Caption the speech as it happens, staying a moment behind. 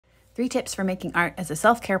3 tips for making art as a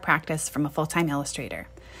self-care practice from a full-time illustrator.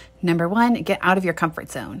 Number 1, get out of your comfort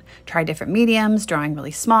zone. Try different mediums, drawing really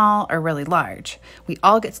small or really large. We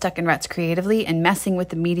all get stuck in ruts creatively, and messing with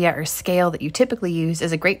the media or scale that you typically use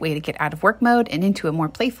is a great way to get out of work mode and into a more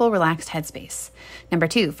playful, relaxed headspace. Number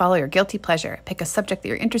 2, follow your guilty pleasure. Pick a subject that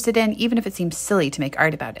you're interested in, even if it seems silly to make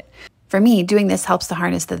art about it. For me, doing this helps to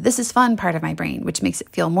harness the "this is fun" part of my brain, which makes it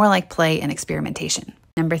feel more like play and experimentation.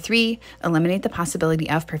 Number 3, eliminate the possibility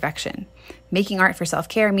of perfection. Making art for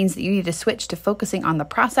self-care means that you need to switch to focusing on the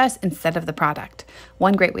process instead of the product.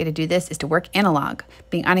 One great way to do this is to work analog.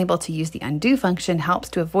 Being unable to use the undo function helps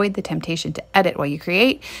to avoid the temptation to edit while you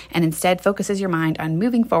create, and instead focuses your mind on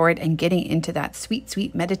moving forward and getting into that sweet,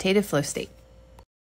 sweet meditative flow state.